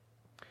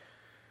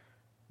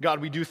God,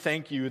 we do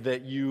thank you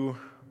that you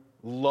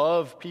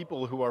love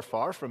people who are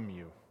far from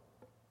you.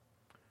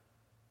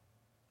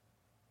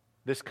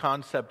 This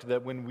concept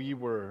that when we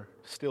were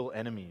still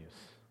enemies,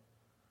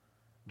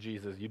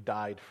 Jesus, you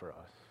died for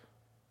us.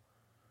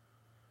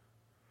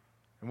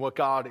 And what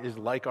God is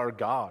like our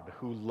God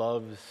who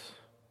loves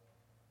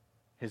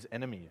his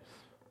enemies.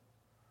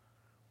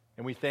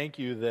 And we thank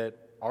you that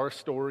our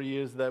story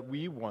is that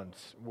we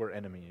once were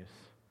enemies,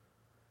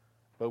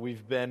 but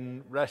we've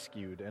been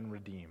rescued and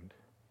redeemed.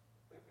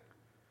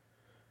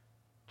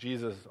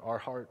 Jesus, our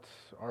hearts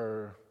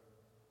are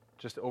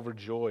just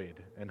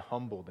overjoyed and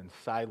humbled and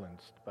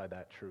silenced by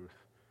that truth.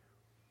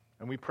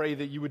 And we pray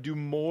that you would do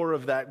more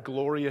of that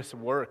glorious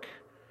work,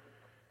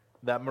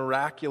 that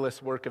miraculous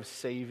work of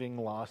saving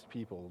lost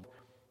people.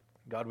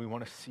 God, we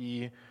want to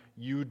see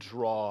you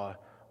draw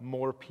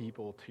more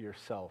people to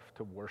yourself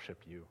to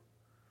worship you.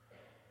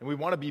 And we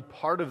want to be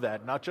part of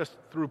that, not just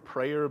through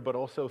prayer, but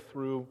also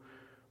through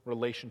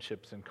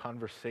relationships and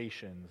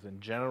conversations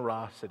and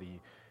generosity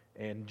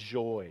and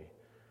joy.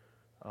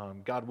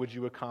 God, would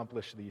you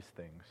accomplish these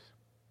things?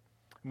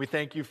 And we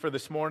thank you for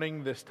this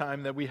morning, this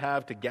time that we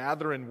have to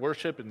gather and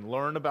worship and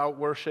learn about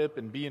worship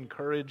and be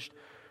encouraged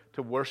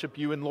to worship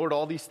you. And Lord,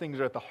 all these things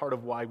are at the heart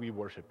of why we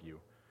worship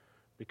you,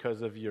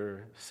 because of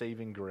your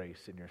saving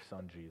grace in your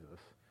Son, Jesus.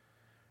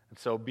 And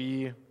so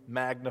be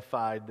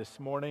magnified this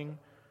morning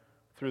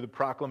through the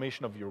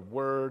proclamation of your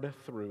word,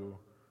 through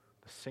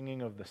the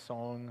singing of the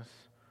songs,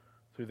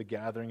 through the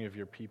gathering of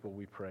your people,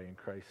 we pray in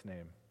Christ's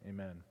name.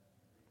 Amen.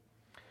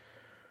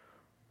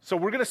 So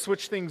we're going to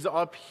switch things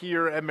up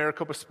here at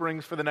Maricopa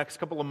Springs for the next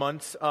couple of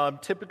months.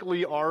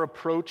 Typically, our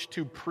approach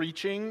to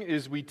preaching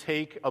is we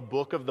take a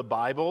book of the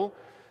Bible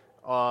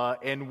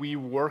and we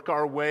work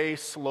our way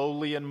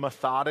slowly and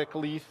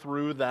methodically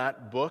through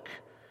that book.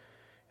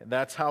 And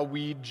that's how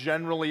we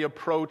generally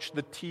approach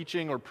the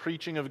teaching or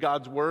preaching of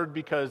God's Word,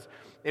 because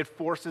it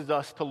forces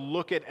us to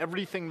look at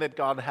everything that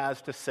God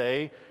has to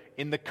say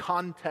in the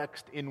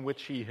context in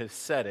which He has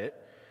said it.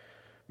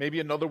 Maybe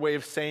another way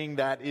of saying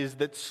that is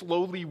that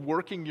slowly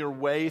working your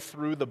way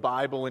through the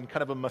Bible in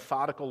kind of a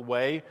methodical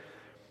way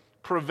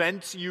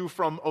prevents you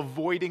from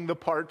avoiding the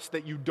parts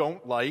that you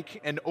don't like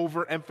and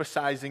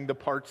overemphasizing the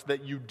parts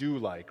that you do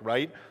like,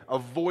 right?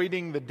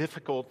 Avoiding the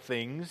difficult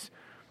things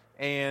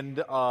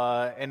and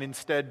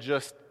instead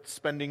just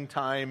spending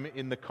time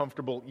in the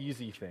comfortable,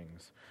 easy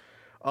things.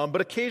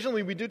 But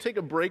occasionally we do take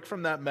a break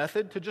from that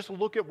method to just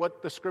look at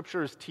what the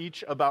Scriptures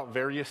teach about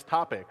various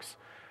topics.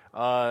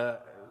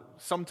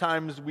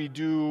 Sometimes we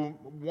do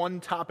one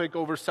topic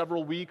over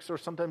several weeks, or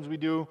sometimes we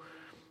do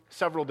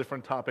several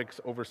different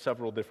topics over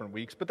several different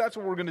weeks. But that's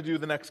what we're going to do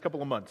the next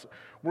couple of months.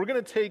 We're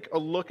going to take a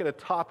look at a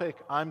topic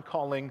I'm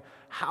calling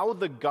How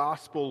the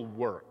Gospel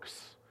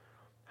Works.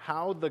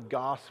 How the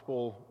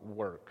Gospel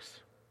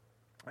Works.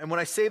 And when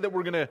I say that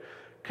we're going to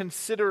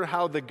consider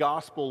how the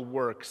gospel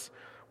works,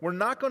 we're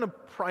not going to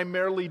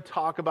primarily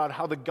talk about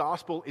how the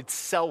gospel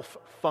itself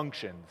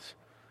functions.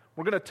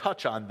 We're going to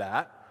touch on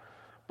that.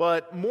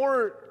 But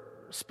more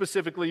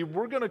specifically,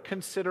 we're going to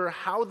consider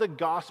how the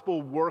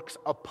gospel works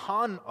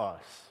upon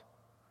us,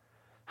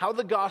 how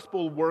the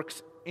gospel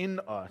works in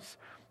us,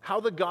 how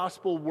the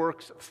gospel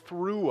works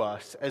through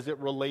us as it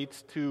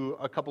relates to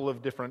a couple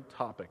of different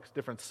topics,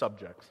 different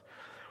subjects.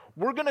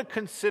 We're going to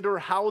consider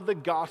how the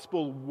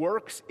gospel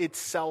works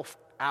itself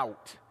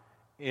out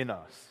in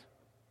us.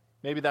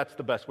 Maybe that's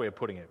the best way of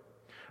putting it.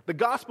 The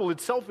gospel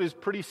itself is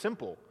pretty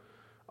simple.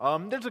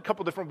 There's a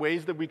couple different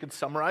ways that we could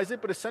summarize it,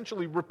 but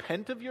essentially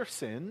repent of your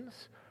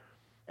sins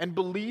and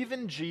believe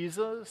in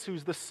Jesus,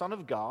 who's the Son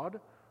of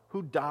God,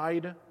 who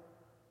died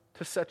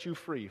to set you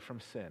free from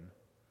sin,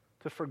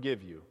 to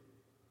forgive you.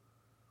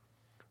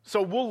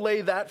 So we'll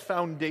lay that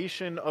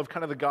foundation of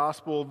kind of the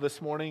gospel this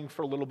morning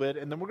for a little bit,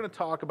 and then we're going to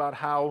talk about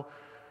how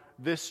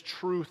this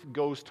truth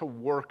goes to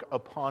work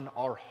upon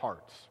our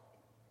hearts.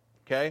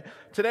 Okay?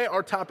 Today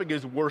our topic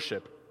is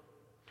worship,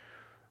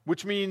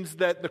 which means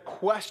that the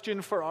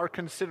question for our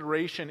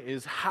consideration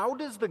is, how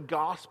does the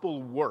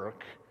gospel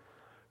work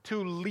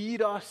to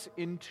lead us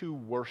into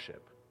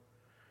worship?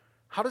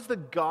 How does the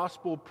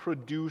gospel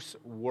produce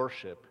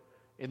worship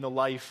in the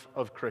life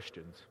of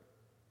Christians?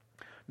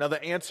 Now,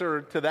 the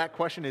answer to that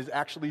question is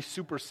actually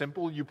super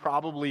simple. You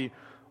probably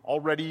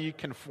already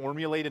can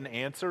formulate an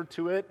answer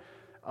to it,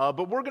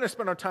 but we're going to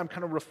spend our time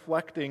kind of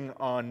reflecting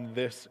on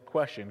this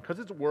question because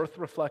it's worth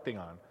reflecting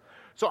on.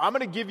 So I'm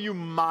going to give you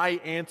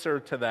my answer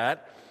to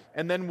that,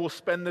 and then we'll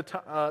spend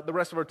the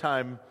rest of our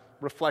time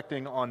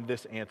reflecting on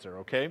this answer,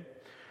 okay?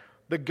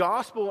 The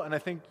gospel, and I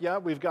think, yeah,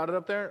 we've got it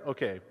up there?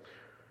 Okay.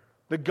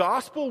 The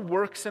gospel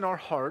works in our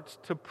hearts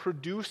to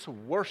produce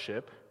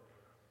worship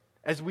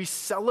as we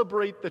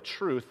celebrate the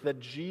truth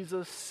that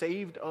Jesus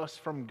saved us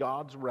from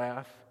God's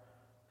wrath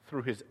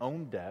through his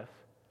own death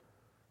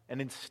and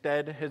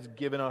instead has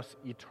given us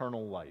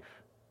eternal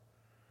life.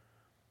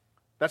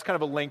 That's kind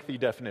of a lengthy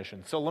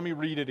definition, so let me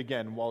read it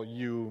again while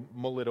you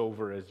mull it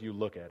over as you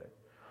look at it.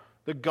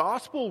 The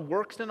gospel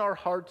works in our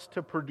hearts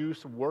to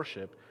produce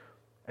worship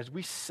as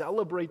we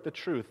celebrate the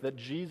truth that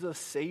Jesus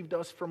saved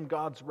us from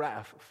God's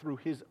wrath through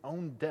his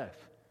own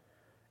death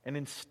and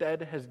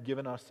instead has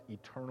given us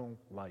eternal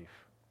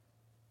life.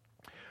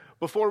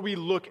 Before we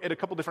look at a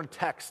couple different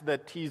texts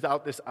that tease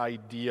out this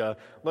idea,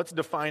 let's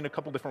define a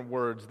couple different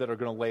words that are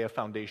going to lay a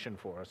foundation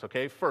for us,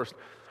 okay? First,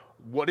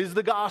 what is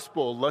the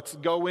gospel? Let's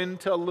go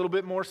into a little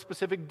bit more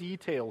specific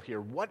detail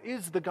here. What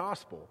is the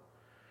gospel?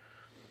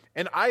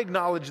 And I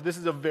acknowledge this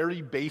is a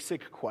very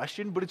basic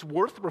question, but it's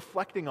worth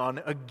reflecting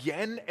on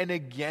again and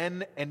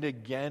again and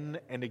again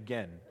and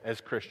again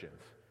as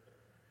Christians.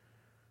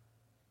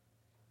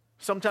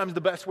 Sometimes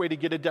the best way to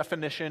get a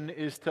definition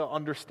is to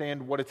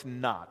understand what it's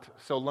not.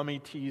 So let me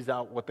tease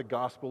out what the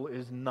gospel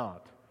is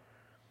not.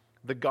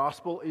 The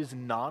gospel is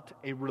not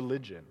a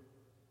religion.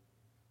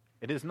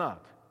 It is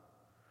not.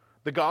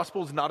 The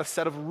gospel is not a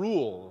set of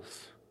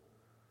rules.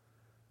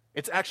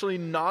 It's actually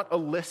not a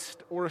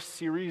list or a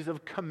series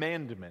of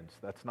commandments.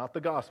 That's not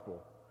the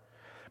gospel.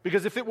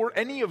 Because if it were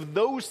any of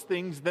those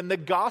things, then the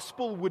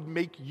gospel would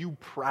make you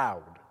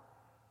proud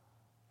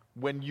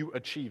when you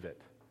achieve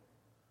it.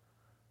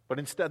 But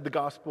instead, the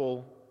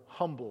gospel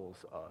humbles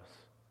us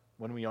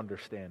when we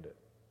understand it.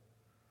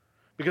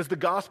 Because the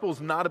gospel is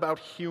not about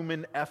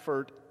human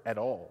effort at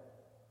all.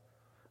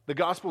 The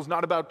gospel is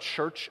not about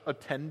church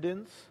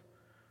attendance.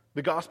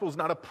 The gospel is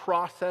not a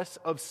process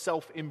of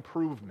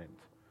self-improvement.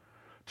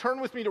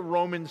 Turn with me to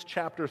Romans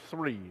chapter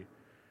 3,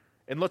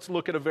 and let's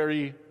look at a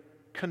very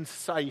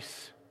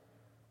concise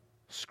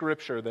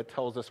scripture that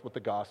tells us what the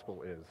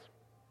gospel is.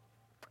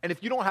 And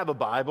if you don't have a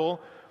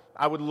Bible,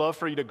 I would love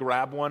for you to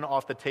grab one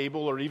off the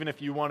table, or even if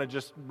you want to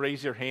just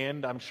raise your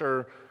hand, I'm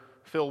sure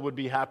Phil would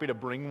be happy to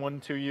bring one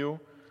to you.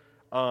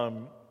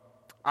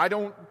 I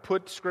don't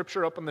put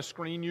scripture up on the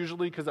screen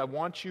usually because I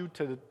want you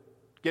to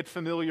get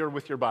familiar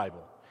with your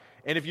Bible.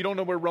 And if you don't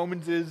know where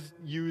Romans is,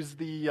 use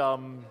the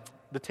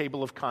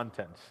table of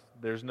contents.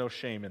 There's no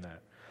shame in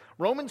that.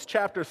 Romans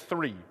chapter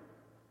 3,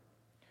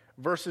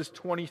 verses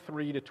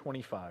 23 to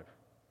 25.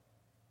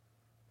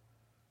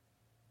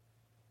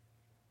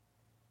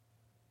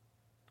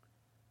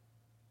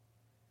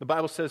 The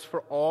Bible says,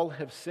 "For all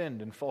have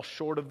sinned and fall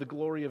short of the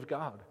glory of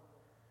God,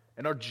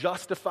 and are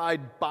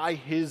justified by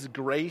his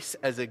grace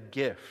as a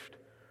gift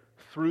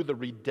through the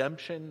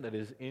redemption that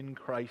is in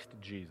Christ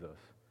Jesus,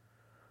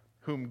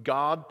 whom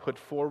God put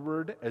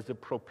forward as a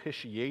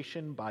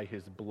propitiation by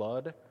his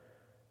blood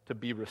to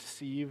be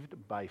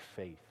received by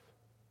faith."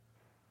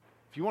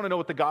 If you want to know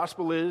what the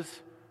gospel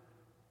is,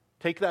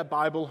 take that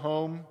Bible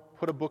home,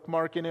 put a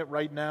bookmark in it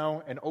right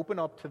now, and open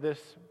up to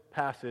this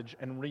passage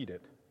and read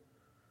it.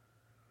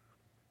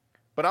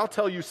 But I'll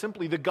tell you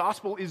simply, the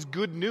gospel is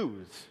good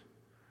news.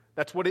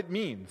 That's what it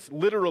means.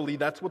 Literally,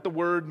 that's what the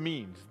word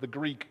means, the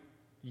Greek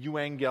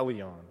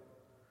euangelion.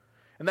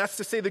 And that's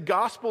to say the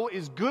gospel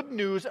is good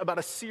news about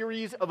a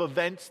series of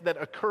events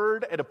that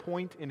occurred at a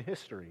point in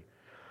history.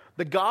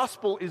 The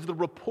gospel is the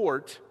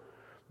report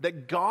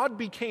that God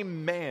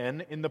became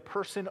man in the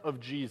person of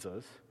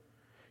Jesus.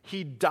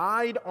 He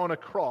died on a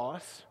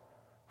cross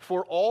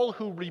for all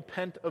who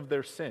repent of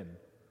their sin.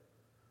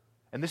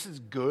 And this is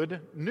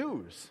good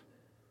news.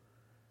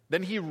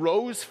 Then he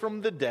rose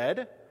from the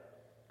dead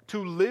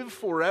to live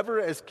forever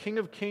as King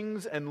of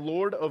Kings and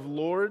Lord of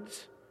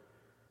Lords.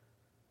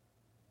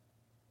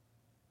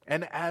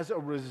 And as a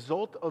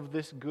result of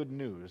this good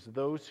news,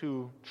 those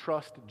who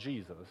trust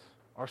Jesus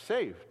are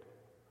saved.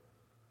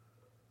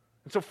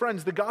 And so,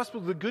 friends, the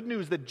gospel is the good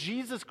news that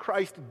Jesus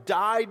Christ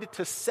died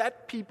to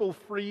set people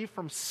free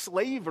from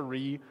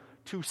slavery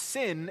to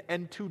sin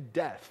and to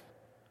death.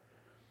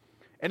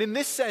 And in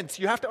this sense,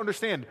 you have to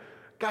understand,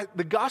 God,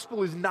 the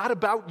gospel is not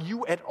about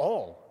you at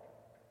all.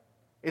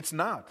 It's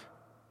not.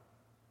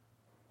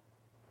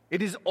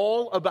 It is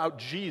all about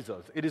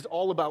Jesus. It is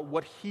all about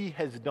what he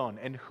has done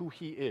and who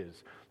he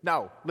is.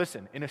 Now,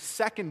 listen, in a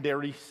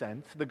secondary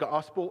sense, the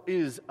gospel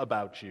is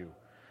about you.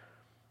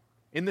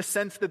 In the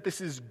sense that this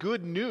is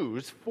good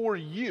news for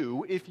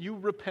you if you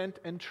repent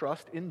and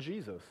trust in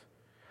Jesus.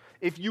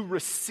 If you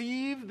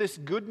receive this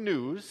good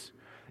news,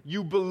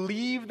 you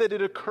believe that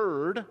it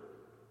occurred,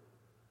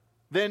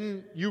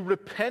 then you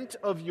repent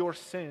of your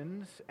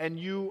sins and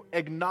you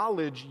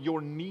acknowledge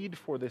your need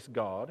for this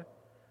God.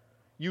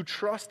 You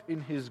trust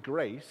in his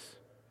grace,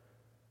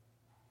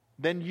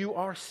 then you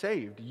are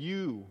saved.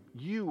 You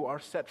are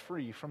set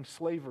free from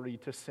slavery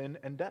to sin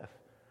and death.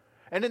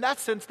 And in that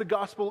sense, the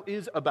gospel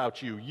is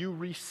about you. You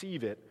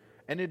receive it,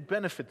 and it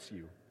benefits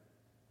you.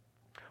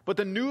 But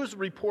the news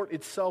report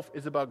itself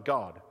is about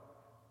God.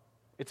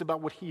 It's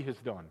about what he has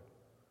done,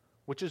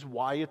 which is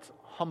why it's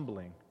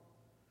humbling.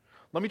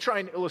 Let me try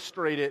and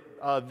illustrate it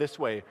this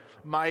way.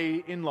 My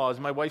in-laws,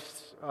 my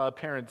wife's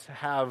parents,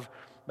 have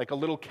like a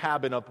little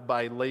cabin up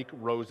by Lake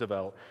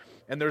Roosevelt.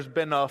 And there's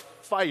been a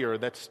fire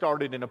that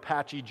started in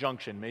Apache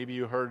Junction. Maybe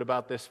you heard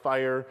about this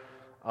fire,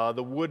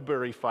 the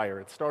Woodbury fire.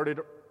 It started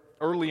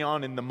early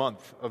on in the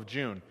month of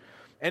June.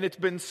 And it's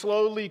been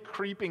slowly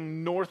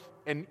creeping north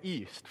and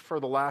east for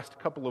the last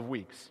couple of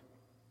weeks.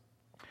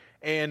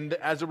 And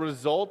as a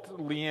result,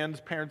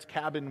 Leanne's parents'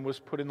 cabin was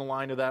put in the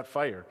line of that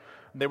fire.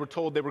 They were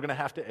told they were going to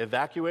have to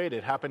evacuate.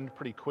 It happened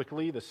pretty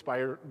quickly. The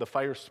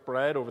fire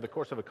spread over the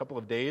course of a couple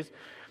of days,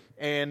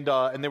 and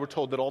they were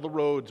told that all the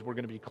roads were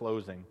going to be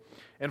closing.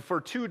 And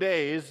for 2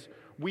 days,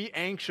 we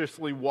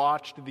anxiously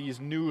watched these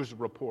news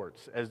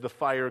reports as the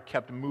fire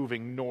kept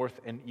moving north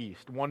and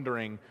east,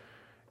 wondering,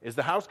 is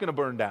the house going to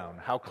burn down?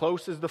 How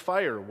close is the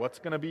fire? What's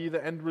going to be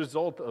the end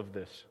result of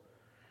this?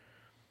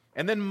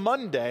 And then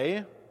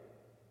Monday,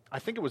 I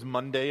think it was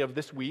Monday of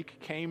this week,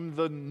 came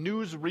the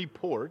news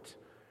report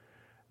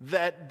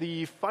that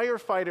the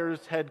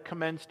firefighters had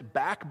commenced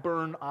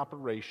backburn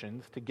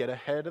operations to get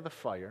ahead of the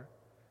fire.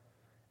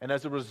 And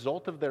as a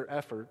result of their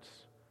efforts,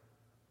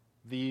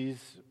 these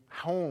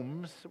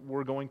homes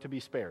were going to be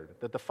spared,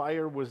 that the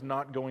fire was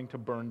not going to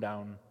burn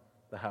down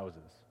the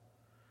houses.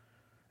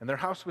 And their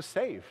house was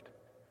saved.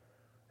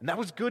 And that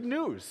was good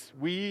news.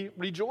 We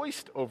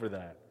rejoiced over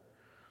that.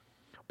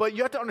 But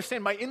you have to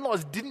understand, my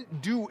in-laws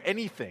didn't do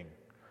anything.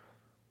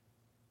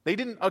 They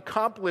didn't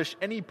accomplish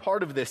any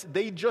part of this.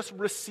 They just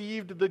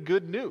received the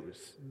good news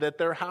that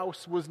their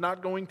house was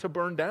not going to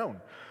burn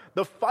down.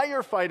 The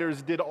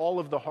firefighters did all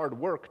of the hard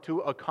work to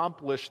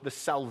accomplish the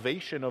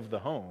salvation of the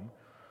home.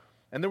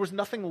 And there was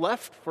nothing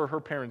left for her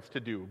parents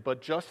to do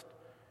but just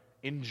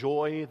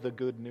enjoy the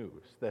good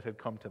news that had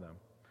come to them.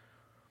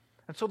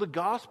 And so the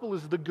gospel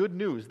is the good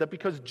news that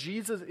because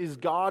Jesus is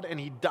God and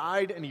he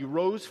died and he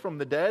rose from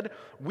the dead,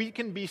 we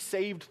can be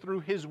saved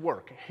through his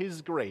work,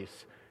 his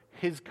grace,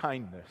 his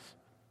kindness.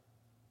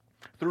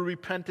 Through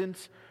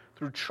repentance,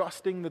 through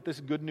trusting that this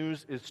good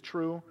news is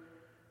true,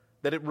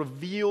 that it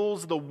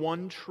reveals the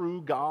one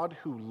true God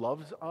who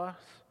loves us,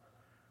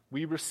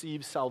 we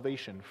receive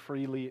salvation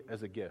freely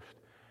as a gift.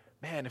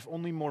 Man, if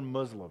only more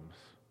Muslims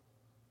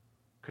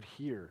could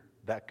hear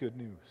that good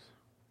news.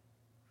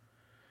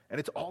 And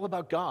it's all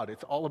about God.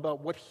 It's all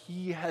about what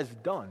he has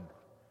done.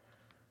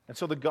 And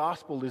so the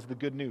gospel is the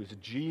good news.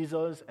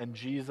 Jesus and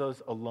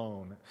Jesus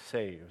alone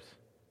saves.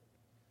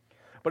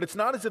 But it's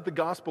not as if the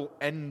gospel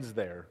ends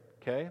there,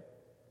 okay?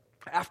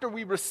 After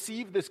we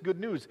receive this good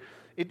news,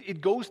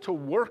 it goes to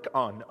work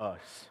on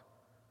us.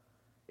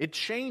 It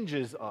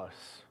changes us.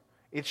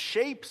 It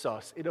shapes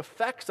us. It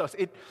affects us.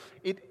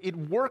 It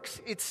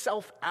works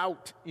itself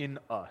out in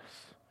us.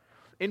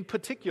 In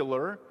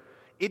particular,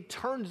 it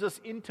turns us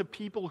into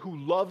people who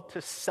love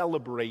to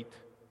celebrate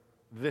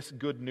this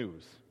good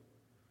news.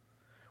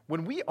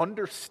 When we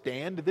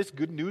understand this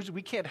good news,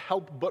 we can't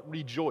help but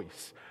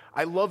rejoice.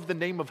 I love the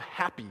name of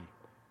Happy,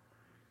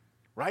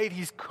 right?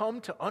 He's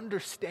come to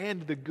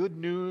understand the good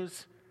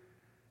news,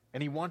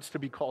 and he wants to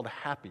be called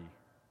happy.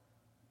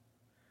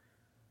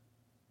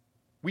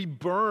 We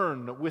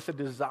burn with a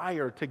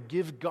desire to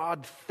give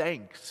God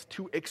thanks,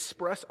 to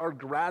express our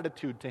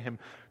gratitude to him,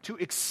 to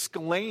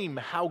exclaim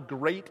how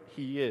great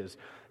he is,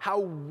 how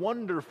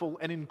wonderful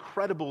and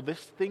incredible this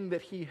thing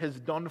that he has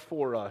done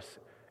for us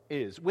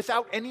is,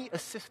 without any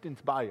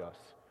assistance by us.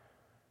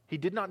 He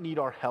did not need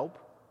our help.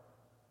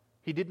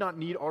 He did not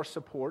need our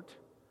support.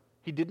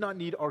 He did not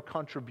need our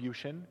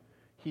contribution.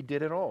 He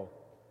did it all.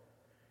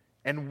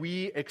 And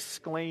we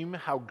exclaim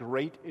how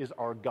great is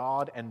our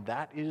God, and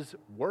that is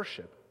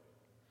worship.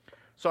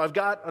 So I've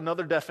got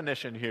another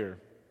definition here.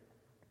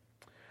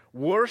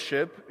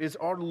 Worship is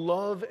our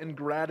love and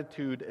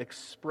gratitude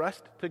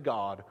expressed to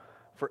God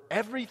for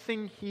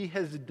everything he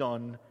has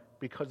done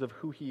because of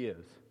who he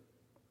is.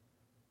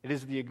 It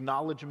is the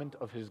acknowledgement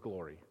of his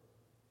glory.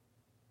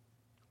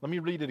 Let me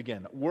read it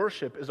again.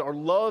 Worship is our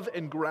love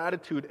and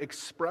gratitude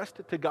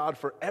expressed to God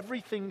for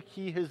everything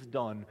he has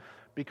done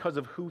because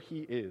of who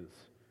he is.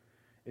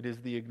 It is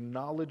the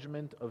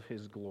acknowledgement of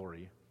his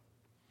glory.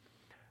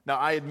 Now,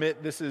 I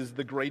admit this is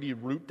the Grady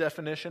Root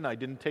definition. I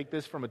didn't take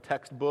this from a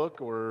textbook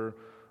or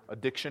a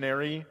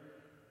dictionary.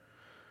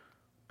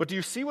 But do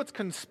you see what's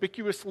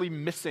conspicuously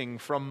missing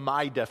from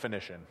my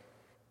definition?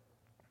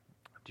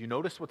 Do you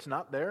notice what's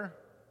not there?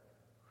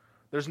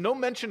 There's no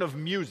mention of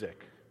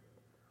music.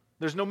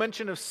 There's no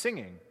mention of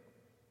singing.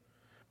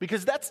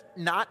 Because that's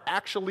not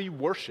actually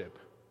worship.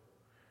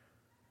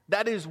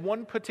 That is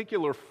one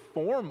particular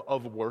form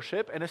of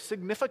worship and a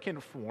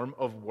significant form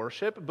of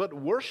worship, but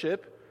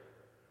worship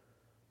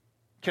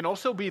can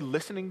also be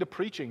listening to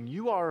preaching.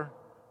 You are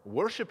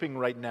worshiping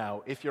right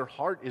now if your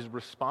heart is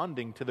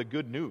responding to the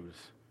good news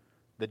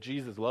that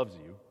Jesus loves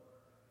you.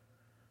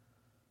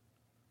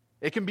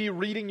 It can be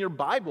reading your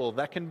Bible.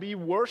 That can be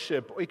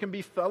worship. It can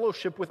be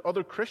fellowship with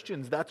other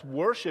Christians. That's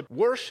worship.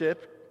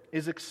 Worship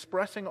is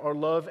expressing our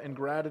love and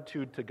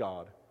gratitude to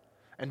God.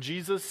 And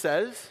Jesus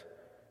says,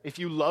 if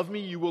you love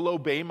me, you will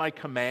obey my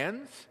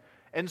commands.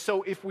 And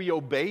so if we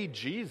obey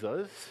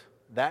Jesus,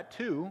 that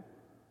too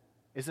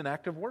is an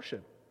act of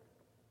worship.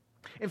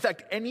 In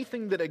fact,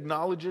 anything that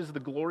acknowledges the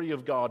glory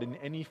of God in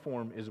any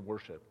form is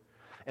worship.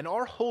 And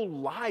our whole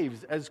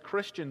lives as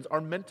Christians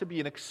are meant to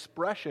be an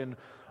expression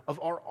of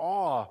our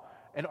awe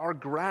and our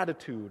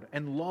gratitude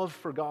and love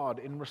for God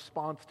in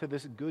response to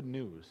this good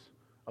news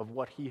of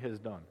what he has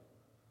done.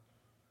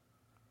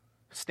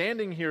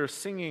 Standing here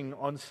singing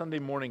on Sunday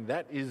morning,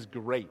 that is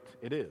great.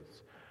 It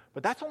is.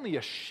 But that's only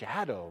a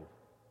shadow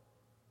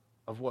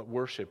of what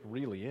worship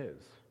really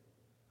is.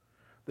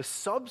 The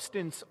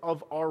substance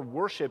of our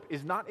worship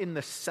is not in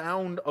the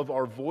sound of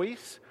our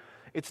voice.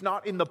 It's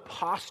not in the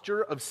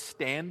posture of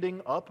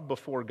standing up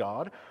before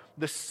God.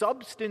 The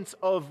substance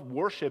of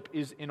worship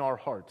is in our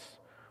hearts,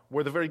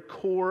 where the very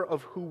core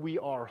of who we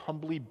are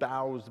humbly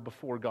bows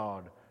before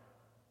God,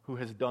 who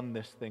has done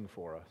this thing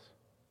for us.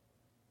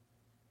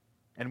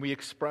 And we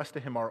express to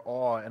him our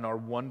awe and our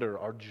wonder,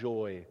 our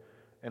joy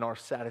and our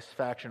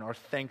satisfaction, our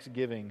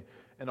thanksgiving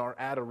and our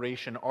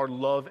adoration, our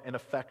love and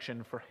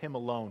affection for him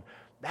alone.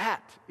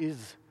 That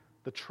is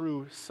the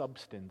true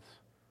substance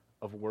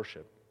of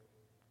worship.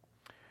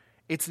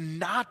 It's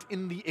not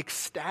in the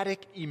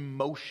ecstatic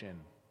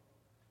emotion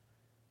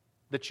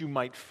that you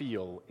might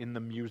feel in the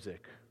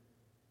music.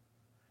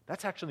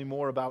 That's actually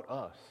more about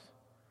us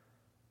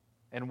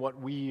and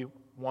what we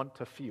want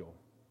to feel.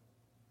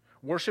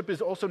 Worship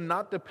is also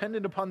not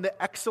dependent upon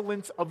the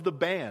excellence of the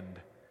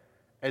band,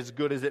 as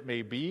good as it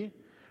may be,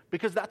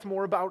 because that's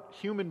more about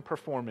human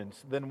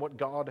performance than what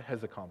God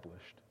has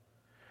accomplished.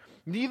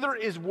 Neither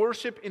is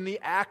worship in the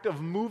act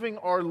of moving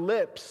our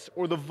lips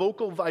or the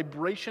vocal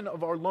vibration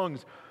of our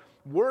lungs.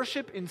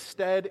 Worship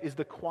instead is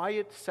the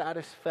quiet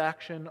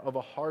satisfaction of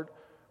a heart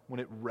when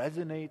it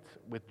resonates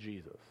with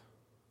Jesus.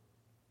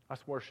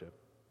 That's worship.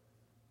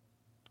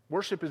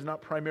 Worship is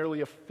not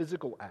primarily a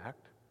physical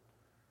act.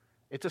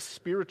 It's a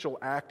spiritual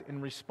act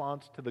in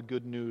response to the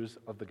good news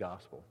of the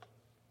gospel.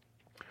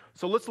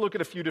 So let's look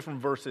at a few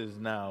different verses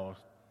now.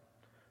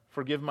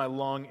 Forgive my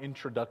long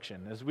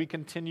introduction as we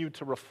continue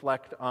to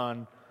reflect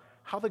on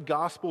how the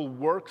gospel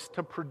works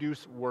to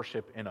produce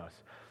worship in us.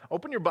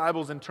 Open your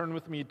Bibles and turn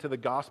with me to the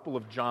Gospel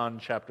of John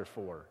chapter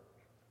 4.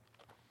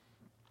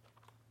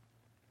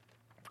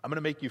 I'm going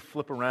to make you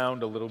flip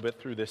around a little bit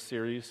through this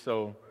series,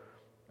 so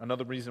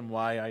another reason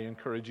why I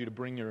encourage you to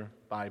bring your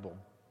Bible.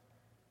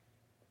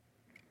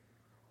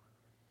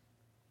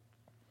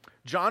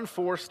 John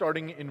 4,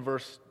 starting in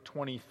verse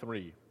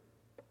 23.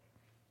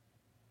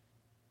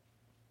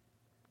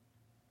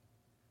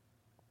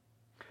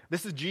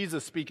 This is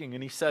Jesus speaking,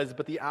 and he says,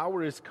 "But the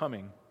hour is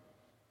coming,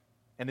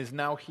 and is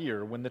now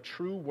here, when the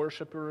true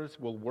worshipers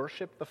will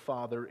worship the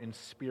Father in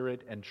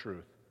spirit and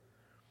truth.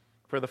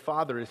 For the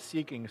Father is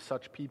seeking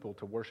such people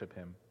to worship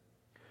him.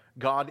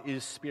 God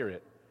is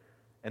spirit,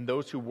 and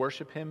those who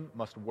worship him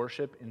must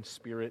worship in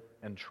spirit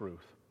and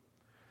truth."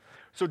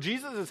 So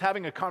Jesus is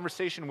having a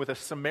conversation with a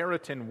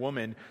Samaritan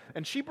woman,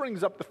 and she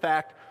brings up the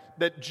fact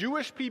that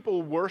Jewish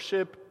people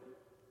worship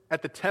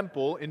at the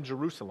temple in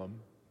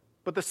Jerusalem,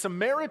 but the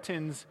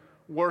Samaritans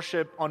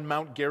worship on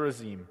Mount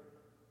Gerizim.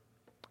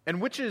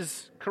 And which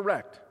is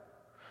correct?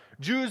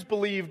 Jews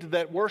believed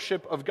that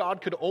worship of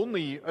God could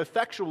only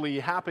effectually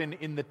happen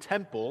in the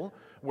temple,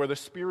 where the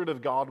Spirit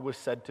of God was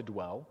said to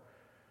dwell.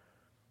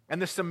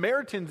 And the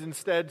Samaritans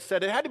instead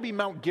said it had to be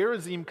Mount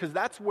Gerizim because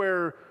that's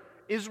where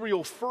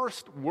Israel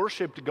first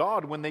worshiped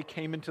God when they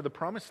came into the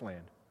Promised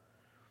Land.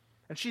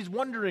 And she's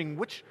wondering,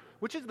 which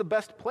is the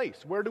best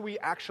place? Where do we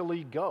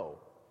actually go?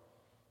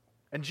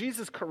 And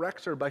Jesus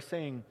corrects her by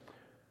saying,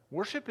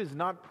 worship is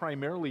not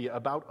primarily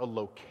about a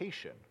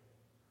location.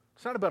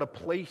 It's not about a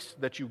place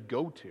that you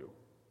go to.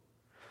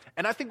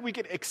 And I think we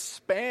could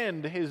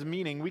expand his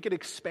meaning, we could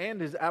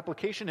expand his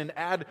application and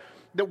add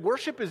that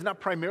worship is not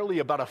primarily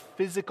about a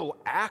physical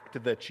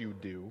act that you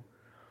do,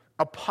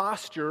 a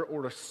posture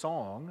or a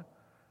song.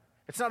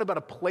 It's not about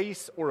a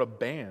place or a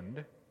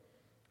band.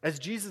 As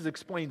Jesus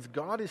explains,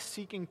 God is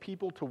seeking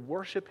people to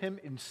worship him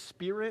in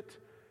spirit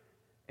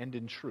and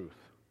in truth.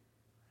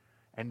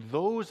 And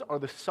those are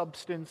the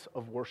substance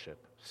of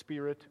worship,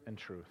 spirit and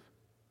truth.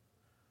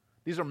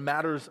 These are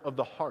matters of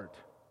the heart.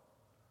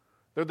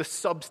 They're the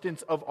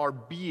substance of our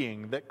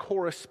being that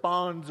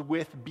corresponds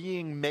with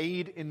being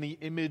made in the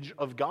image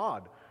of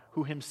God,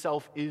 who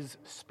himself is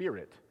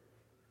spirit.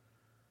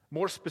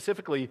 More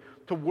specifically,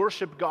 to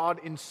worship God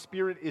in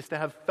spirit is to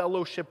have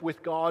fellowship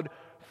with God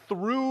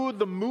through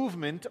the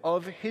movement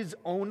of his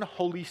own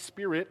Holy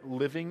Spirit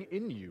living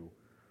in you,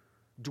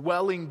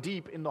 dwelling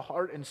deep in the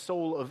heart and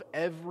soul of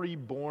every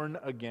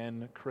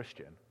born-again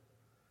Christian.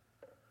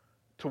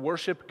 To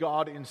worship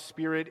God in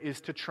spirit is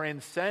to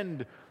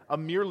transcend a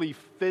merely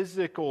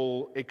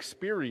physical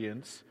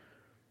experience,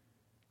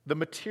 the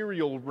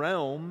material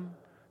realm,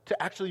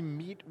 to actually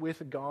meet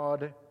with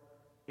God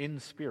in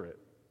spirit.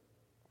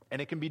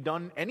 And it can be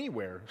done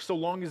anywhere, so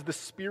long as the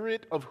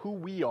spirit of who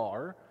we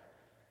are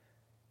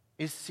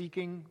is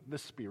seeking the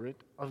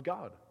Spirit of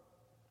God.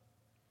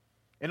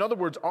 In other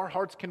words, our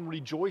hearts can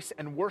rejoice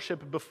and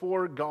worship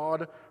before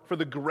God for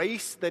the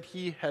grace that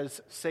he has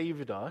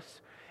saved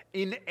us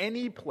in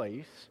any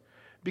place,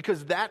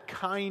 because that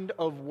kind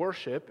of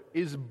worship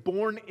is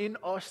born in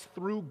us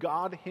through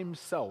God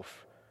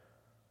himself,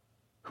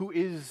 who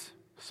is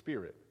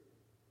Spirit,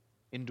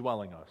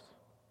 indwelling us.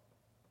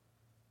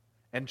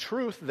 And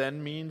truth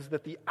then means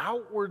that the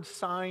outward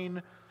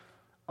sign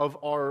of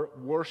our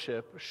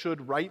worship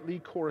should rightly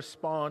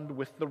correspond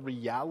with the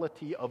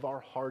reality of our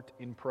heart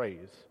in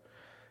praise.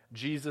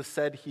 Jesus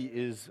said he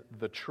is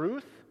the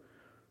truth,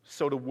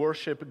 so to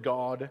worship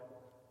God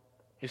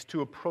is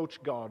to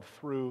approach God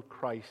through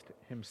Christ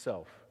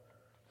himself,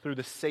 through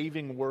the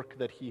saving work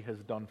that he has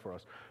done for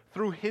us,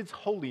 through his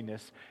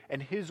holiness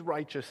and his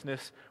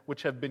righteousness,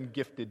 which have been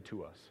gifted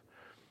to us.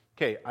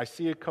 Okay, I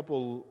see a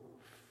couple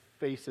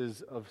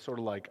faces of sort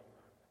of like,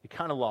 you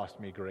kind of lost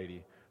me,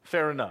 Grady.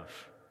 Fair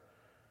enough.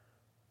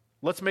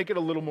 Let's make it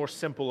a little more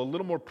simple, a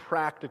little more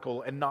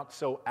practical, and not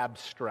so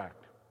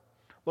abstract.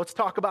 Let's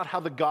talk about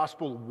how the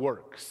gospel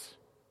works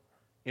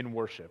in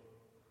worship.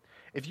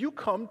 If you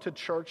come to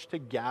church to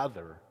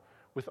gather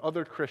with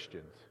other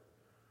Christians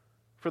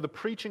for the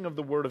preaching of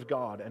the Word of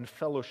God and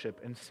fellowship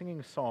and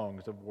singing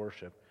songs of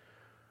worship,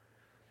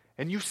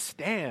 and you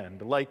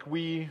stand like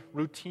we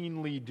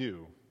routinely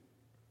do,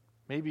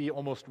 maybe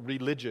almost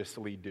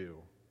religiously do,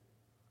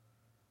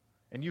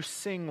 and you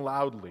sing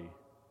loudly,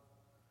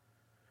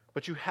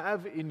 but you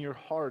have in your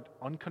heart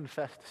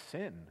unconfessed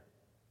sin,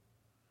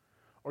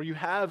 or you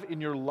have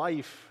in your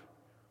life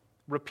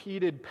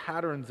repeated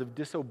patterns of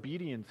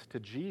disobedience to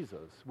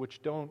Jesus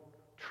which don't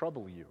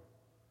trouble you.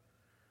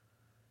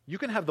 You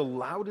can have the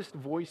loudest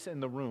voice in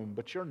the room,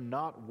 but you're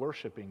not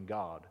worshiping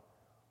God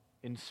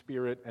in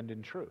spirit and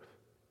in truth.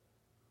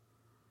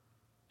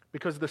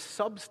 Because the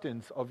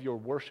substance of your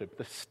worship,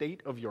 the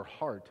state of your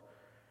heart,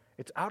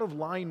 it's out of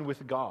line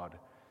with God.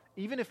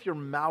 Even if your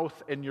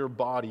mouth and your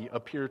body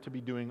appear to be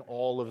doing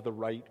all of the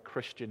right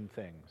Christian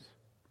things.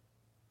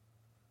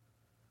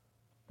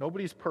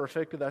 Nobody's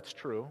perfect, that's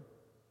true.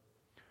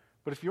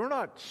 But if you're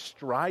not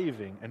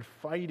striving and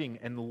fighting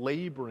and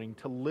laboring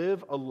to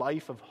live a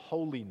life of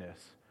holiness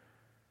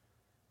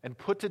and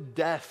put to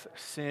death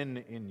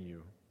sin in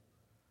you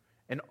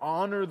and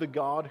honor the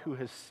God who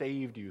has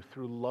saved you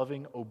through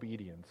loving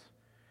obedience,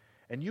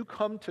 and you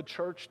come to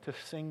church to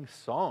sing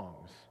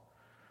songs,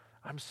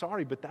 I'm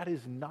sorry, but that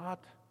is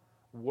not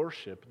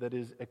worship that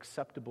is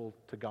acceptable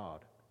to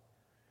God.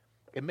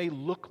 It may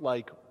look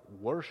like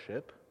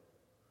worship,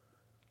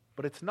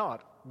 but it's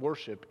not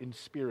worship in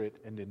spirit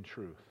and in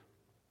truth.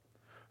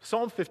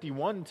 Psalm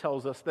 51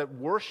 tells us that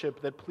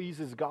worship that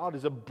pleases God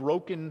is a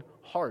broken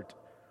heart,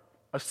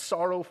 a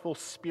sorrowful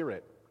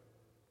spirit,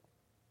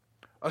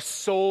 a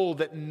soul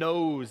that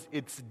knows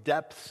its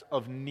depths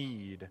of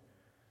need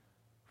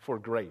for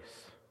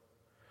grace,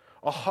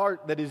 a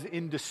heart that is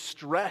in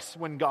distress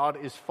when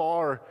God is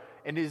far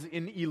and is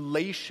in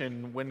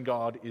elation when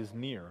God is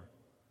near.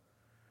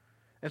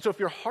 And so if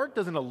your heart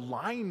doesn't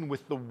align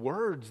with the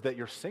words that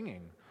you're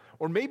singing,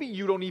 or maybe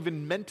you don't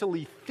even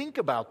mentally think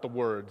about the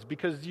words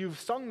because you've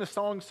sung the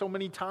song so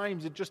many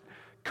times it just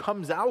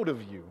comes out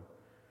of you.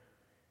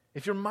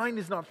 If your mind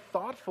is not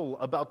thoughtful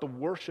about the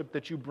worship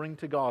that you bring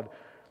to God,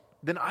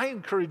 then I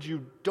encourage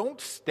you,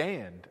 don't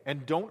stand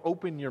and don't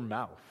open your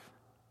mouth.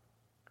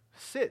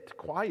 Sit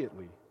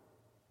quietly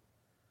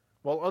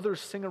while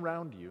others sing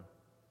around you.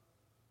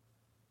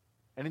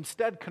 And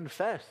instead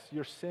confess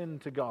your sin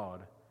to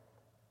God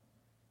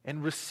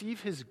and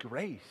receive his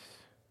grace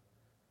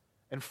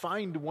and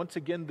find once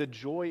again the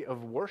joy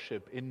of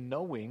worship in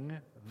knowing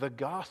the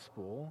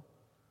gospel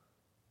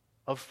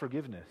of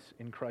forgiveness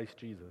in Christ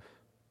Jesus.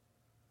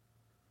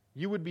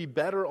 You would be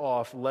better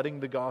off letting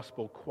the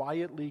gospel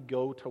quietly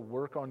go to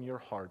work on your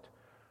heart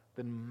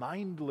than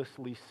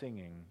mindlessly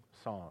singing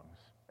songs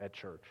at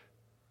church.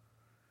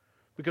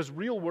 Because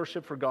real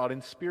worship for God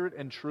in spirit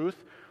and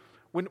truth,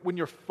 when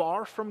you're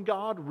far from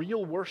God,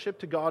 real worship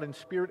to God in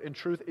spirit and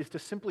truth is to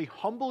simply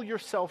humble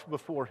yourself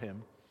before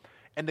him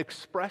and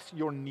express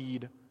your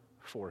need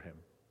for him.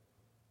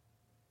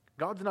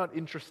 God's not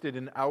interested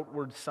in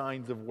outward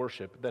signs of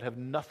worship that have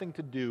nothing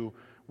to do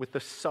with the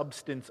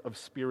substance of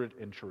spirit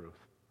and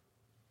truth.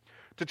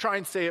 To try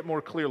and say it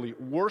more clearly,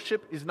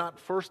 worship is not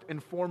first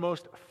and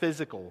foremost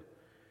physical.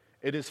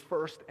 It is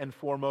first and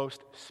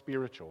foremost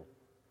spiritual.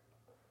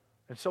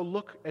 And so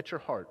look at your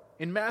heart.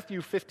 In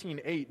Matthew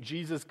 15:8,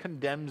 Jesus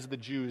condemns the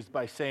Jews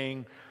by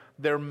saying,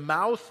 "Their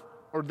mouth,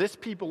 or this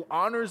people,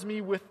 honors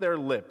me with their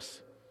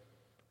lips,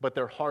 but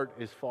their heart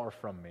is far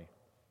from me."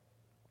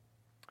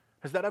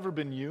 Has that ever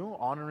been you,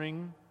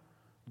 honoring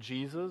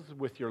Jesus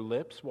with your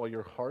lips while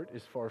your heart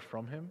is far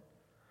from him?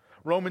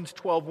 Romans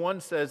 12:1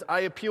 says,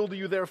 "I appeal to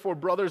you, therefore,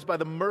 brothers, by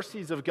the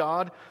mercies of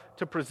God,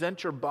 to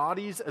present your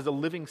bodies as a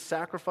living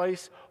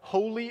sacrifice,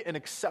 holy and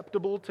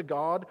acceptable to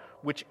God,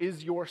 which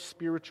is your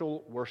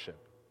spiritual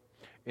worship."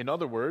 In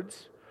other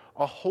words,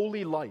 a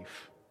holy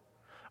life,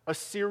 a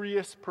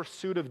serious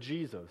pursuit of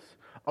Jesus,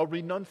 a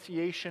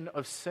renunciation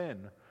of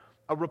sin,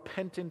 a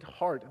repentant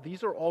heart.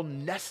 These are all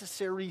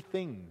necessary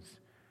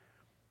things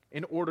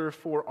in order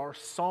for our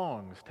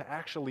songs to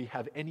actually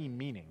have any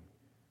meaning.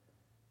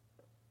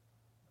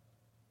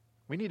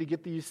 We need to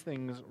get these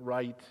things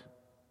right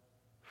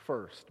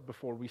first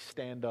before we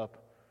stand up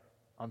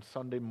on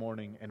Sunday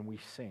morning and we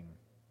sing.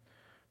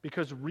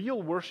 Because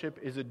real worship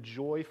is a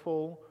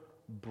joyful,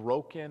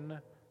 broken,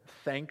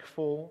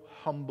 thankful,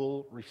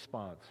 humble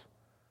response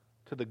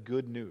to the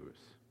good news.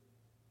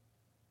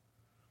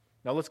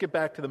 Now let's get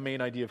back to the main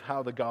idea of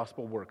how the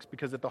gospel works,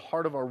 because at the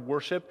heart of our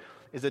worship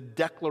is a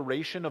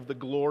declaration of the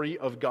glory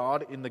of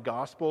God in the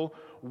gospel.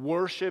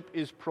 Worship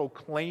is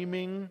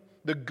proclaiming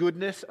the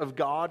goodness of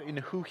God in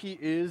who he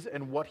is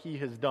and what he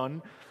has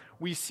done.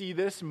 We see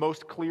this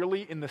most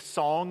clearly in the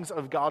songs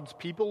of God's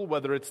people,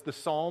 whether it's the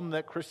psalm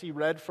that Chrissy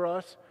read for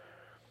us,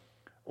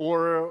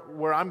 or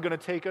where I'm going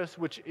to take us,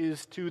 which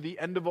is to the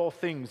end of all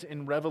things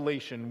in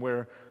Revelation,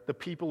 where the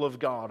people of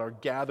God are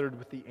gathered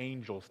with the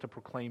angels to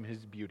proclaim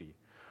his beauty.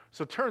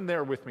 So turn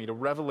there with me to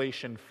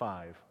Revelation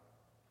 5.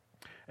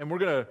 And we're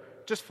going to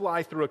just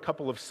fly through a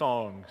couple of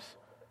songs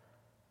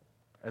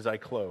as I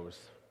close.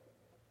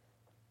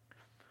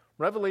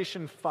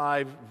 Revelation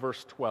 5,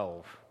 verse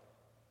 12.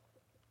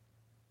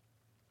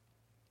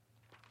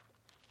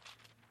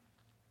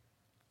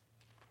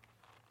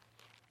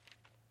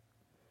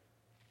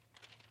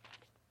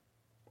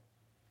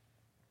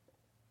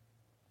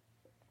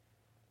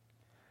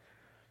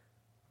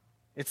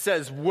 It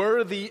says,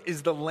 "Worthy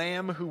is the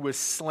Lamb who was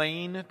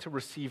slain to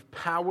receive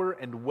power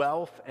and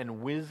wealth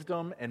and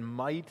wisdom and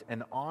might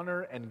and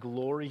honor and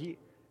glory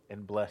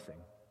and blessing."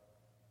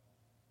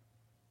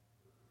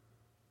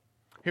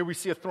 Here we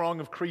see a throng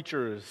of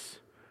creatures,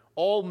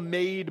 all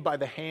made by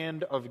the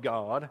hand of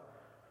God,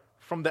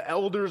 from the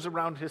elders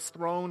around his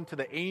throne to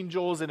the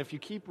angels, and if you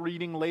keep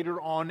reading later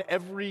on,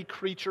 every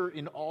creature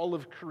in all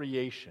of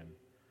creation.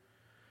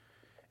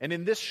 And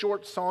in this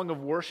short song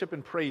of worship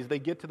and praise, they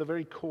get to the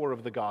very core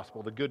of the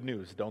gospel, the good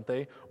news, don't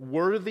they?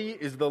 Worthy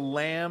is the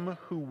Lamb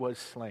who was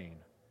slain.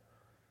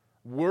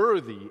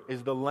 Worthy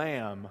is the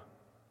Lamb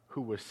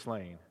who was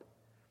slain.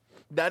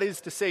 That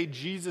is to say,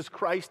 Jesus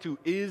Christ, who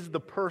is the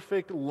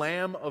perfect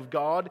Lamb of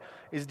God,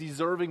 is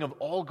deserving of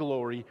all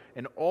glory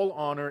and all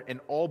honor and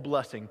all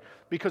blessing,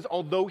 because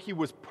although he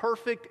was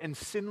perfect and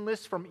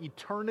sinless from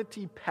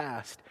eternity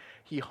past,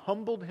 he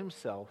humbled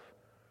himself,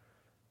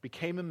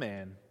 became a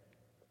man,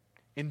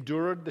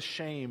 endured the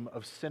shame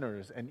of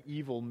sinners and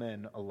evil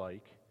men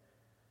alike,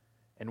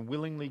 and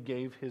willingly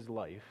gave his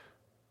life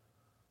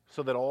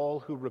so that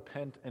all who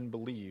repent and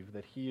believe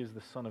that he is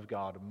the Son of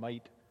God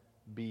might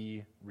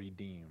be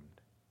redeemed.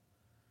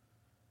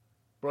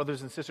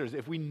 Brothers and sisters,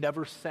 if we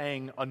never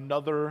sang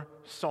another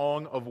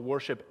song of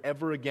worship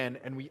ever again,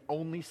 and we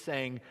only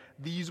sang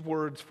these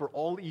words for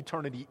all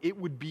eternity, it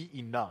would be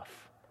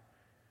enough.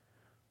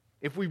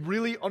 If we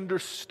really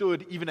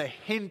understood even a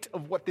hint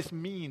of what this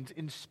means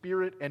in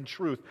spirit and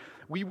truth,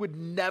 we would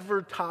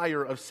never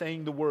tire of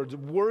saying the words,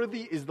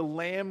 "Worthy is the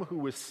Lamb who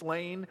was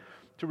slain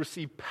to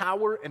receive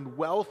power and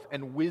wealth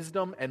and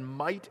wisdom and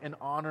might and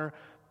honor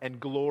and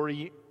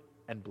glory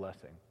and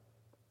blessing."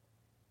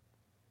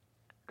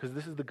 Because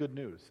this is the good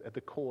news at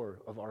the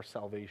core of our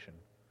salvation.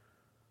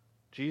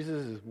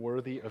 Jesus is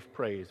worthy of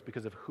praise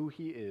because of who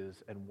he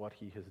is and what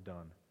he has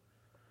done.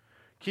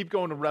 Keep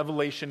going to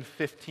Revelation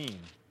 15.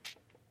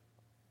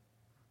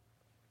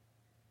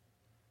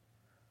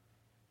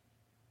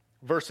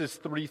 Verses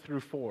 3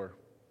 through 4.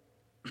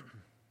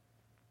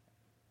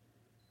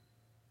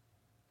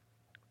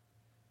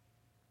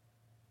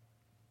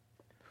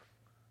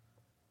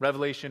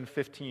 Revelation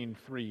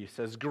 15:3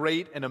 says,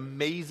 "Great and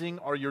amazing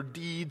are your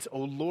deeds, O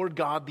Lord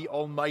God the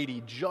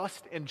Almighty.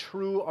 Just and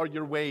true are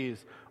your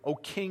ways, O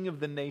King of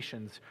the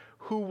nations.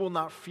 Who will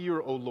not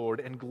fear, O Lord,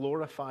 and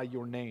glorify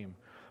your name?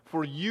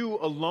 For you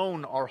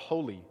alone are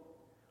holy.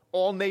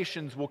 All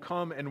nations will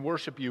come and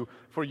worship you,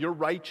 for your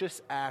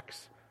righteous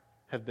acts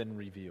have been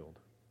revealed."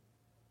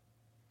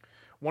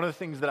 One of the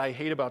things that I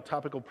hate about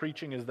topical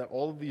preaching is that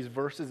all of these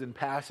verses and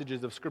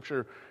passages of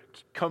Scripture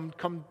come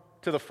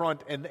to the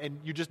front, and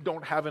you just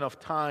don't have enough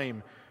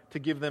time to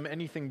give them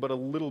anything but a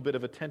little bit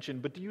of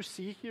attention. But do you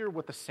see here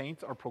what the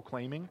saints are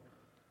proclaiming?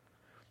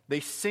 They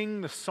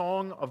sing the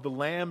song of the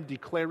Lamb,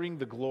 declaring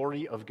the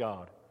glory of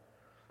God,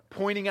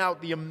 pointing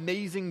out the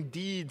amazing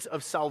deeds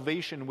of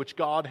salvation which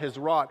God has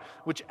wrought,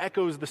 which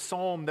echoes the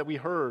psalm that we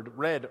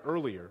read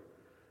earlier.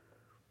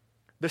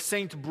 The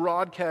saints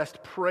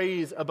broadcast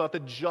praise about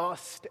the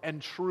just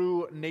and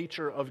true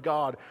nature of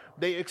God.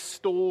 They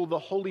extol the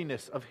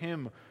holiness of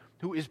him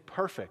who is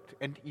perfect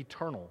and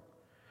eternal.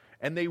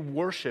 And they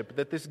worship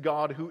that this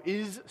God, who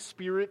is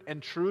spirit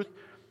and truth,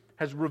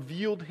 has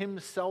revealed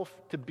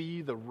himself to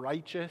be the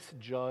righteous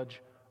judge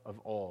of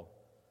all.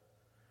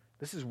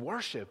 This is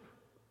worship.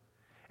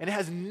 And it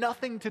has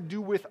nothing to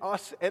do with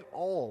us at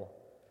all,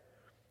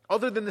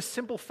 other than the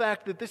simple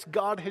fact that this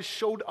God has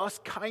showed us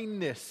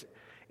kindness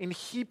in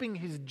heaping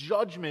his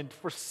judgment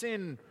for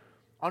sin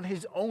on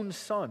his own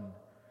Son,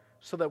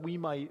 so that we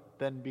might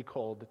then be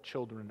called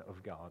children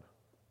of God.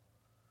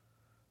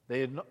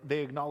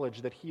 They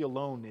acknowledge that he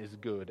alone is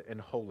good and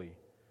holy,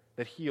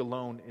 that he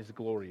alone is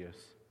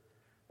glorious,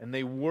 and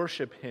they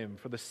worship him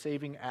for the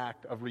saving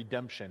act of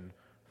redemption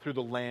through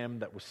the Lamb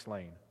that was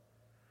slain.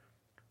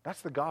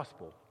 That's the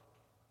gospel,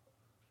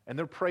 and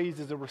their praise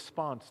is a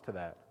response to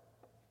that.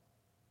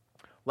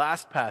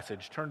 Last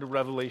passage, turn to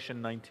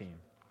Revelation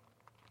 19.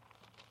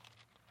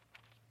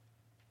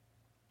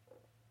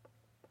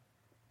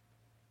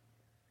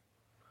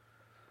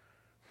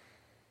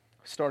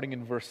 Starting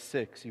in verse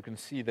 6, you can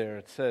see there,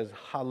 it says,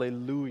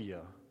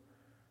 "Hallelujah.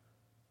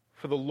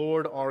 For the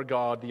Lord our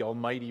God, the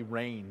Almighty,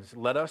 reigns.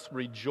 Let us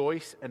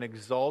rejoice and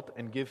exult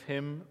and give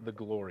him the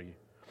glory.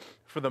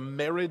 For the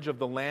marriage of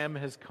the Lamb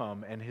has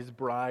come, and his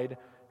bride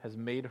has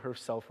made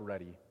herself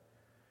ready.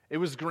 It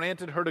was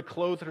granted her to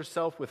clothe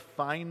herself with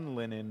fine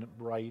linen,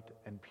 bright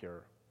and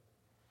pure.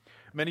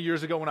 Many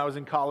years ago when I was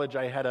in college,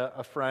 I had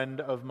a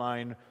friend of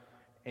mine,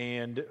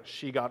 and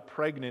she got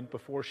pregnant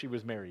before she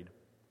was married.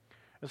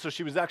 And so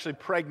she was actually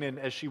pregnant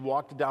as she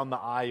walked down the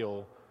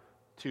aisle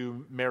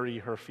to marry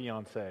her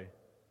fiancé.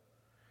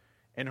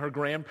 And her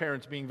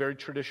grandparents, being very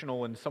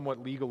traditional and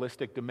somewhat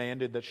legalistic,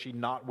 demanded that she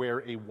not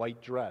wear a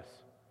white dress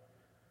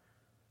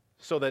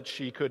so that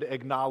she could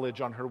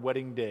acknowledge on her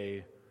wedding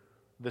day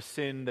the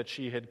sin that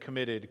she had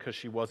committed because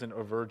she wasn't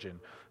a virgin.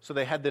 So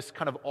they had this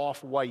kind of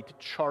off-white,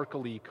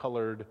 charcoaly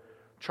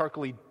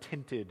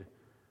tinted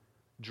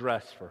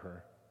dress for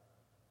her.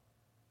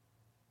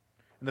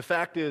 And the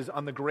fact is,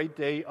 on the great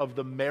day of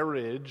the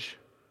marriage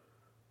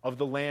of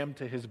the Lamb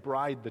to his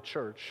bride, the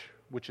church,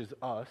 which is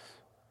us,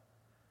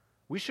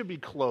 we should be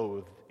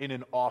clothed in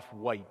an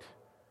off-white,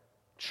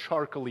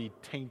 charcoaly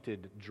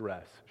tainted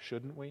dress,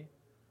 shouldn't we?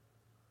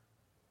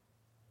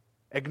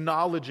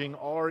 Acknowledging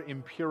our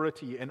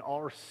impurity and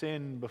our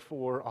sin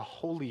before a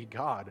holy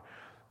God,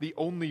 the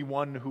only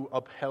one who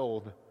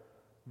upheld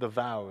the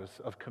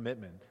vows of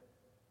commitment.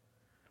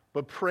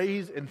 But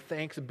praise and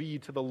thanks be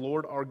to the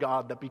Lord our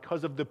God that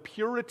because of the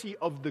purity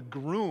of the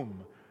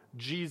groom,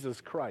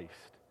 Jesus Christ,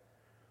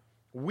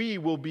 we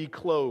will be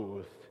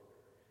clothed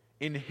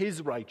in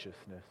his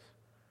righteousness,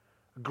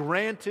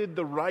 granted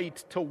the right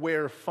to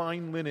wear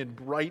fine linen,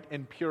 bright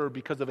and pure,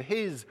 because of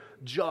his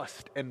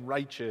just and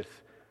righteous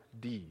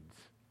deeds.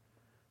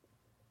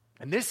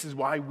 And this is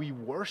why we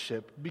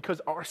worship,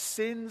 because our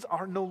sins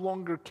are no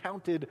longer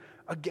counted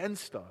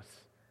against us.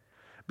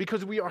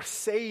 Because we are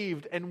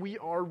saved and we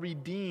are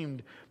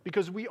redeemed.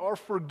 Because we are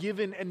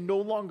forgiven and no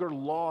longer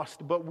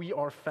lost, but we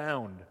are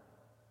found.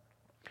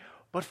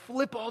 But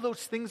flip all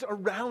those things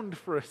around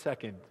for a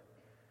second.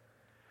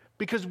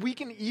 Because we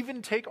can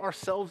even take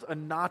ourselves a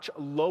notch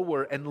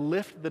lower and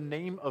lift the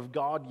name of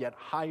God yet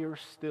higher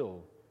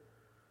still.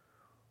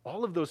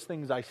 All of those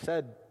things I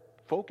said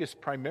focus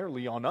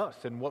primarily on us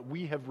and what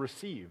we have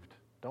received,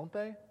 don't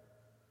they?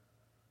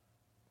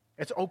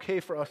 It's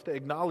okay for us to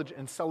acknowledge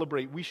and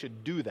celebrate. We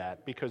should do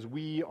that because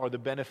we are the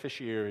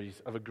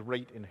beneficiaries of a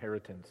great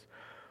inheritance.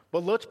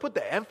 But let's put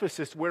the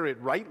emphasis where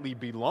it rightly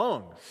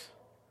belongs.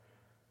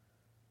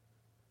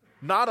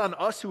 Not on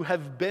us who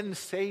have been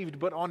saved,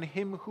 but on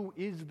him who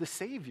is the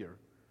Savior.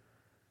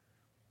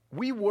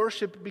 We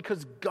worship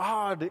because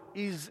God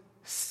is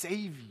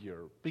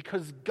Savior,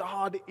 because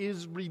God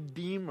is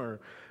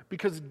Redeemer,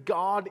 because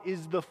God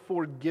is the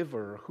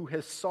Forgiver who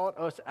has sought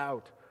us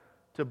out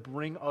to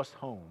bring us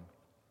home.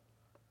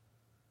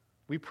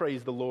 We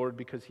praise the Lord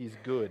because he's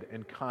good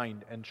and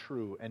kind and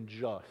true and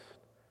just,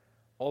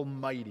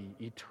 almighty,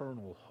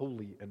 eternal,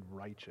 holy, and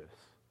righteous.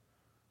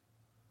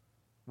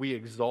 We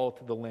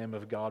exalt the Lamb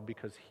of God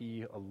because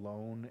he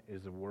alone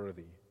is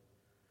worthy,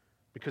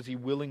 because he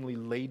willingly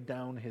laid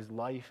down his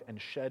life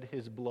and shed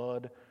his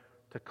blood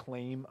to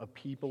claim a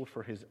people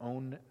for his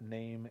own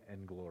name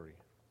and glory.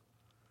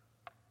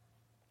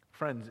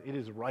 Friends, it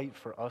is right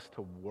for us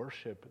to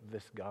worship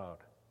this God.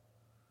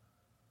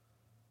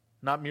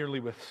 Not merely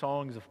with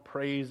songs of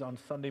praise on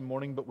Sunday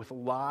morning, but with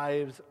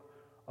lives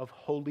of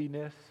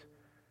holiness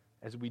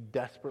as we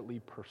desperately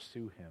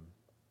pursue him.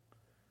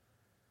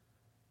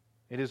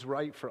 It is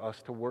right for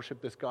us to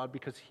worship this God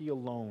because he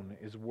alone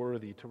is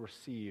worthy to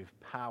receive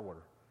power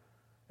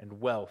and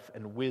wealth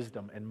and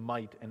wisdom and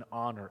might and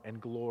honor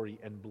and glory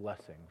and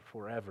blessing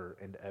forever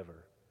and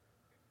ever.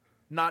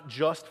 Not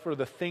just for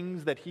the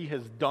things that he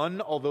has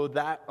done, although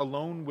that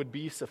alone would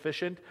be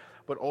sufficient,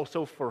 but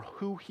also for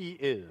who he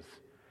is.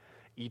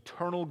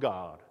 Eternal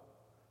God,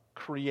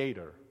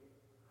 Creator,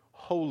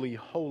 holy,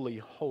 holy,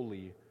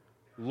 holy,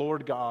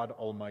 Lord God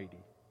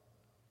Almighty.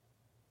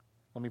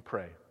 Let me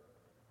pray.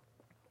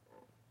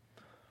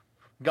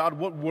 God,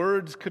 what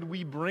words could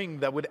we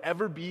bring that would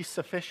ever be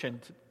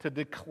sufficient to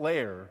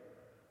declare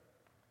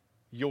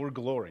your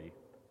glory?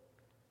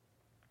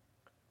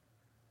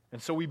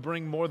 And so we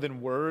bring more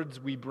than words,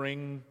 we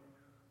bring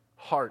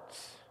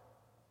hearts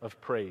of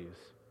praise.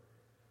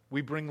 We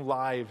bring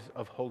lives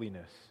of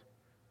holiness.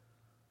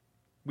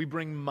 We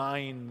bring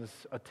minds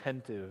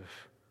attentive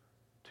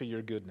to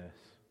your goodness.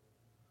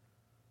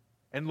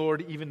 And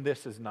Lord, even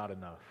this is not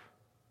enough.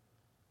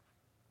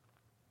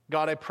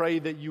 God, I pray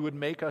that you would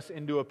make us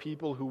into a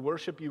people who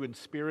worship you in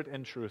spirit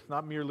and truth,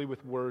 not merely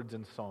with words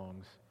and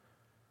songs,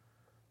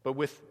 but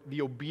with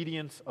the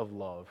obedience of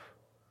love,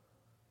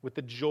 with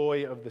the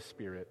joy of the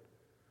Spirit,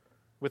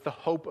 with the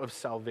hope of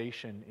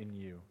salvation in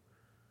you.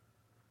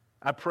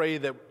 I pray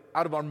that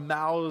out of our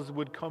mouths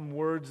would come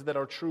words that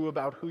are true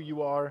about who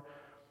you are,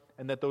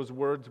 and that those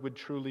words would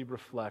truly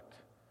reflect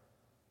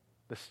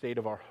the state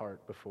of our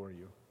heart before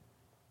you.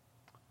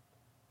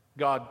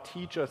 God,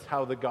 teach us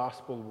how the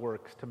gospel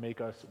works to make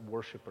us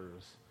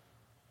worshipers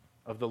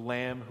of the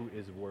Lamb who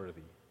is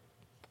worthy.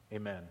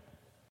 Amen.